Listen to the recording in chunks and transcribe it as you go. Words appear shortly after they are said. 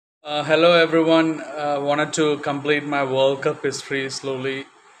Hello everyone. Wanted to complete my World Cup history slowly.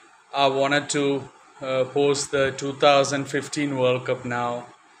 I wanted to post the 2015 World Cup now.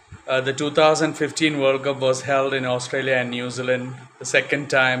 The 2015 World Cup was held in Australia and New Zealand, the second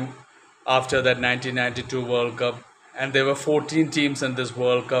time after that 1992 World Cup. And there were 14 teams in this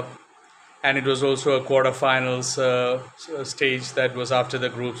World Cup. And it was also a quarterfinals stage that was after the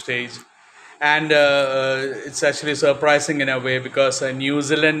group stage. And it's actually surprising in a way because New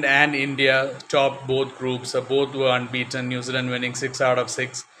Zealand and India topped both groups. Both were unbeaten. New Zealand winning 6 out of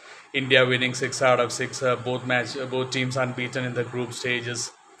 6, India winning 6 out of 6. Both teams unbeaten in the group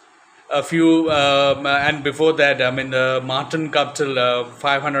stages. A few and before that, I mean, Martin Guptill,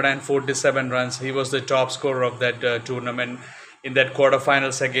 547 runs. He was the top scorer of that tournament in that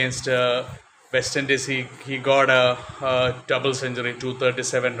quarterfinals against West Indies. He got a double century,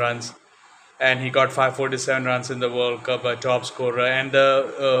 237 runs, and he got 547 runs in the World Cup, a top scorer. And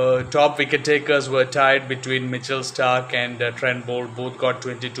the top wicket takers were tied between Mitchell Starc and Trent Boult. Both got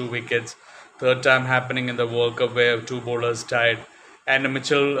 22 wickets. Third time happening in the World Cup where two bowlers tied. And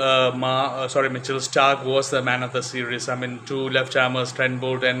Mitchell Starc was the man of the series. I mean, two left-armers, Trent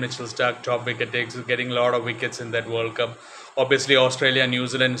Boult and Mitchell Starc, top wicket takers, getting a lot of wickets in that World Cup. Obviously, Australia, New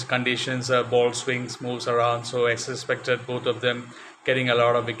Zealand's conditions, ball swings, moves around, so I expected both of them getting a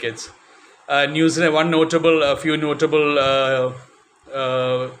lot of wickets. New Zealand, a few notable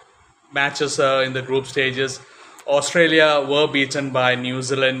matches in the group stages. Australia were beaten by New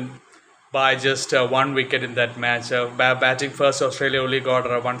Zealand by just 1 wicket in that match. Batting first, Australia only got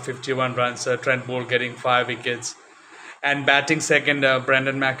 151 runs. Trent Boult getting 5 wickets. And batting second,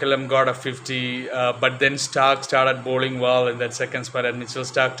 Brendan McCullum got a 50. But then Stark started bowling well in that second spot, and Mitchell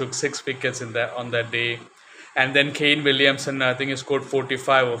Starc took 6 wickets on that day. And then Kane Williamson, I think he scored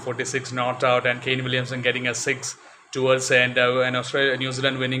 45 or 46 not out, and Kane Williamson getting a 6 towards the end, and New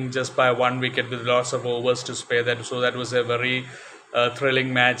Zealand winning just by 1 wicket with lots of overs to spare that. So that was a very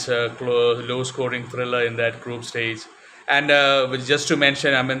thrilling match, low scoring thriller in that group stage. And just to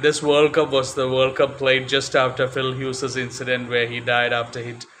mention, I mean, this World Cup was the World Cup played just after Phil Hughes's incident where he died after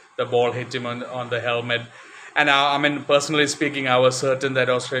the ball hit him on the helmet. And I mean, personally speaking, I was certain that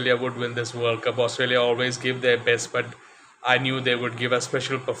Australia would win this World Cup. Australia always give their best, but I knew they would give a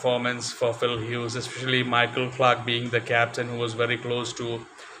special performance for Phil Hughes, especially Michael Clarke being the captain, who was very close to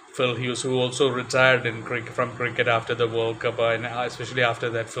Phil Hughes, who also retired from cricket after the World Cup, and especially after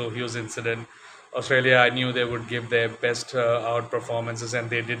that Phil Hughes incident. Australia, I knew they would give their best out performances, and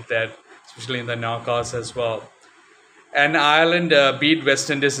they did that, especially in the knockouts as well. And Ireland beat West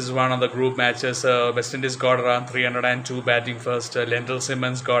Indies is one of the group matches. West Indies got around 302 batting first. Lendl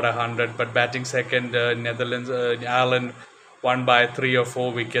Simmons got 100, but batting second, Ireland won by 3 or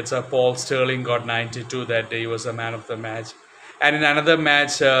 4 wickets. Paul Stirling got 92 that day. He was the man of the match. And in another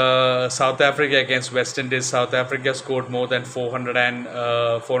match, South Africa against West Indies, South Africa scored more than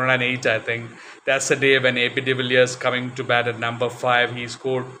 408, I think. That's the day when A.B. de Villiers coming to bat at number 5. He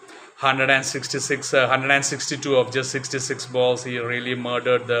scored 162 of just 66 balls. He really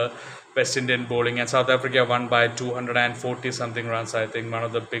murdered the West Indian bowling, and South Africa won by 240 something runs, I think, one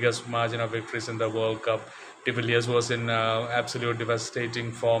of the biggest margin of victories in the World Cup. De Villiers was in absolute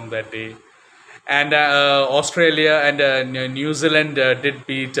devastating form that day. And Australia and New Zealand did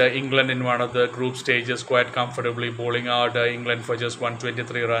beat England in one of the group stages quite comfortably, bowling out England for just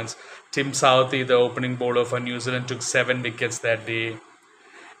 123 runs. Tim Southee, the opening bowler for New Zealand, took 7 wickets that day.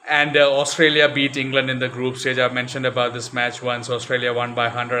 And Australia beat England in the group stage. I've mentioned about this match once. Australia won by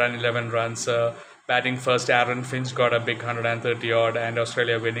 111 runs. Batting first, Aaron Finch got a big 130 odd, and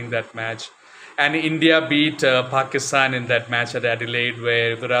Australia winning that match. And India beat Pakistan in that match at Adelaide,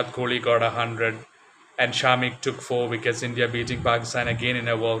 where Virat Kohli got 100 and Shamik took 4 wickets. India beating Pakistan again in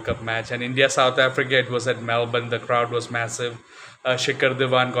a World Cup match. And India South Africa, it was at Melbourne. The crowd was massive. Shikhar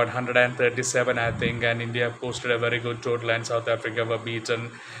Dhawan got 137, I think, and India posted a very good total, and South Africa were beaten.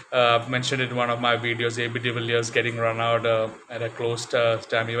 I've mentioned it in one of my videos, A.B. de Villiers getting run out at a close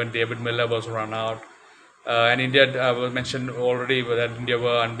time. Even David Miller was run out. And India, I mentioned already that India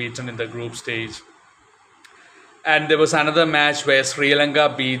were unbeaten in the group stage. And there was another match where Sri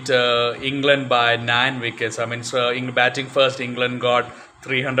Lanka beat England by 9 wickets. I mean, so batting first, England got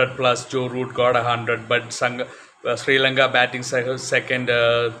 300 plus. Joe Root got 100, but Sri Lanka batting second,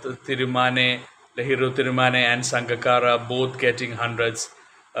 Tirumane, Lahiru Tirumane and Sangakkara both getting hundreds.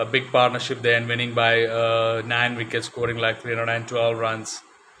 A big partnership there and winning by 9 wickets, scoring like 312 runs.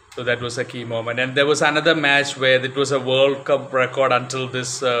 So that was a key moment. And there was another match where it was a World Cup record until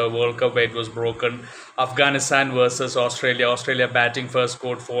this World Cup where it was broken. Afghanistan versus Australia. Australia batting first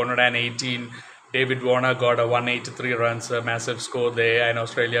scored 418. David Warner got a 183 runs, a massive score there, and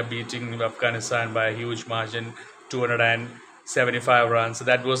Australia beating Afghanistan by a huge margin, 275 runs.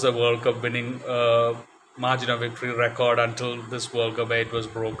 That was the World Cup winning margin of victory record until this World Cup where it was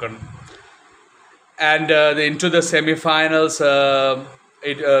broken. And into the semi-finals, the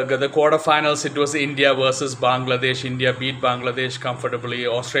quarterfinals, it was India versus Bangladesh. India beat Bangladesh comfortably.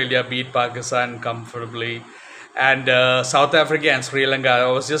 Australia beat Pakistan comfortably. And South Africa and Sri Lanka.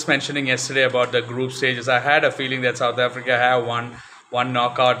 I was just mentioning yesterday about the group stages. I had a feeling that South Africa had one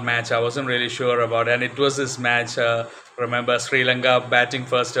knockout match. I wasn't really sure about it. And it was this match. Remember, Sri Lanka batting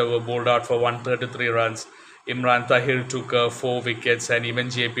first were bowled out for 133 runs. Imran Tahir took 4 wickets, and even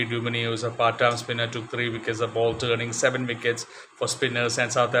JP Duminy, who's a part-time spinner, took 3 wickets. The ball turning 7 wickets for spinners,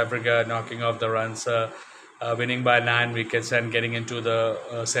 and South Africa knocking off the runs, winning by 9 wickets and getting into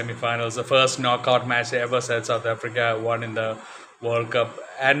the semi-finals. The first knockout match ever said South Africa won in the World Cup.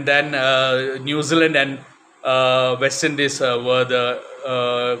 And then New Zealand and West Indies were the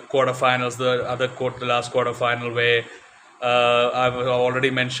quarterfinals, the last quarterfinal where I've already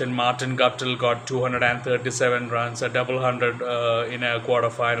mentioned Martin Guptill got 237 runs, a double hundred in a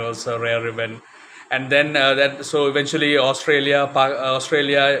quarterfinals, a rare event. And then so eventually Australia,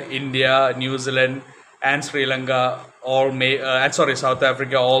 India, New Zealand, and Sri Lanka South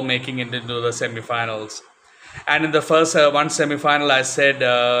Africa all making it into the semi-finals. And in the first one semi-final, I said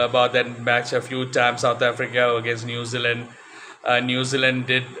about that match a few times, South Africa against New Zealand. New Zealand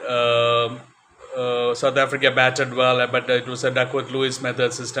did. South Africa batted well, but it was a Duckworth-Lewis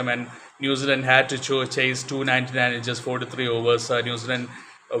method system, and New Zealand had to chase 299 in just 43 overs. New Zealand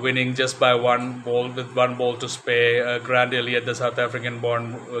winning just by 1 ball with 1 ball to spare. Grant Elliott, the South African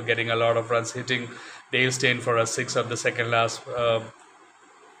born, getting a lot of runs, hitting Dale Steyn for a 6 of the second last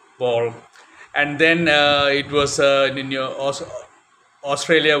ball. And then it was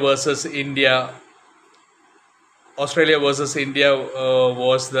Australia versus India. Australia versus India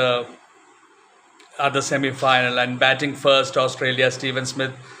was the other semi-final, and batting first, Australia, Stephen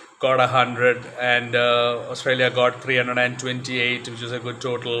Smith got 100, and Australia got 328, which is a good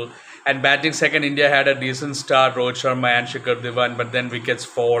total. And batting second, India had a decent start, Rohit Sharma and Shikhar Dhawan, but then wickets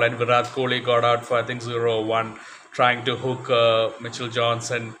fall, and Virat Kohli got out for I think 0-1, trying to hook Mitchell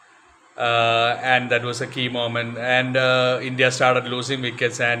Johnson. And that was a key moment. And India started losing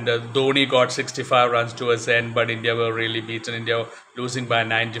wickets, and Dhoni got 65 runs towards the end, but India were really beaten. India losing by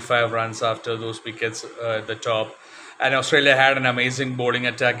 95 runs after those wickets at the top. And Australia had an amazing bowling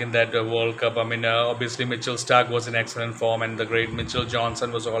attack in that World Cup. I mean, obviously Mitchell Starc was in excellent form, and the great Mitchell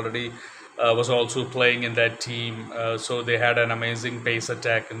Johnson was also playing in that team. So they had an amazing pace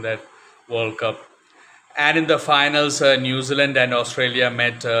attack in that World Cup. And in the finals, New Zealand and Australia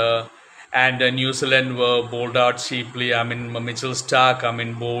met. And New Zealand were bowled out cheaply. I mean, Mitchell Starc,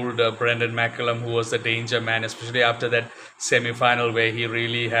 bowled Brendan McCullum, who was the danger man, especially after that semi-final where he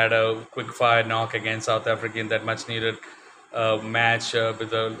really had a quick-fire knock against South Africa in that much-needed match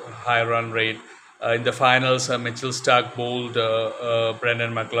with a high run rate. In the finals, Mitchell Starc bowled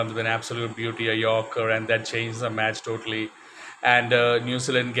Brendan McCullum with an absolute beauty, a Yorker, and that changed the match totally. And New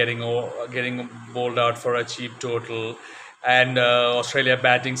Zealand getting bowled out for a cheap total. And Australia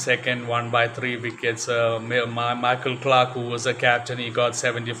batting second, won by 3 wickets. Michael Clarke, who was the captain, he got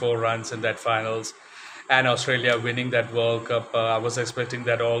 74 runs in that finals. And Australia winning that World Cup. I was expecting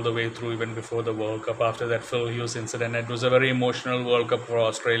that all the way through, even before the World Cup, after that Phil Hughes incident. It was a very emotional World Cup for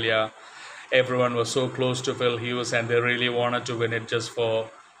Australia. Everyone was so close to Phil Hughes, and they really wanted to win it just for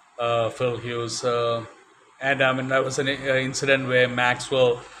Phil Hughes. And that was an incident where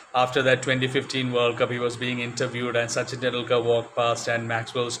Maxwell, after that 2015 World Cup, he was being interviewed, and Sachin Tendulkar walked past, and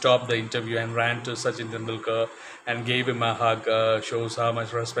Maxwell stopped the interview and ran to Sachin Tendulkar and gave him a hug. Shows how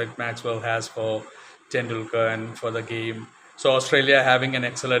much respect Maxwell has for Tendulkar and for the game. So Australia having an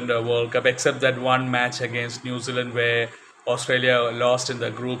excellent World Cup, except that one match against New Zealand where Australia lost in the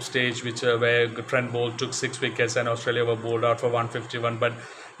group stage, where Trent Boult took 6 wickets and Australia were bowled out for 151. But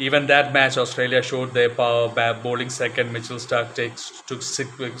even that match, Australia showed their power. Bowling second, Mitchell Starc took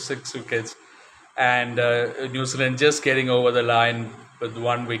 6 wickets, and New Zealand just getting over the line with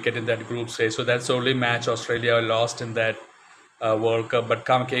 1 wicket in that group stage. So that's the only match Australia lost in that World Cup, but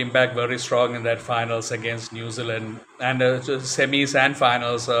came back very strong in that finals against New Zealand. And semis and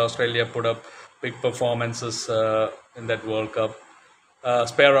finals, Australia put up big performances in that World Cup.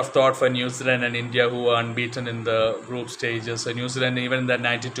 Spare of thought for New Zealand and India, who were unbeaten in the group stages. So New Zealand, even in the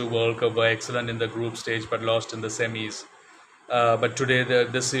 92 World Cup, were excellent in the group stage but lost in the semis. But today,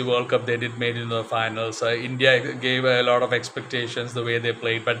 this World Cup, they did made it in the finals. India gave a lot of expectations the way they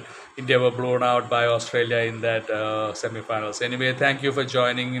played, but India were blown out by Australia in that semi-finals. Anyway, thank you for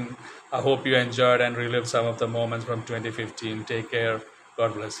joining in. I hope you enjoyed and relived some of the moments from 2015. Take care.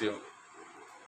 God bless you.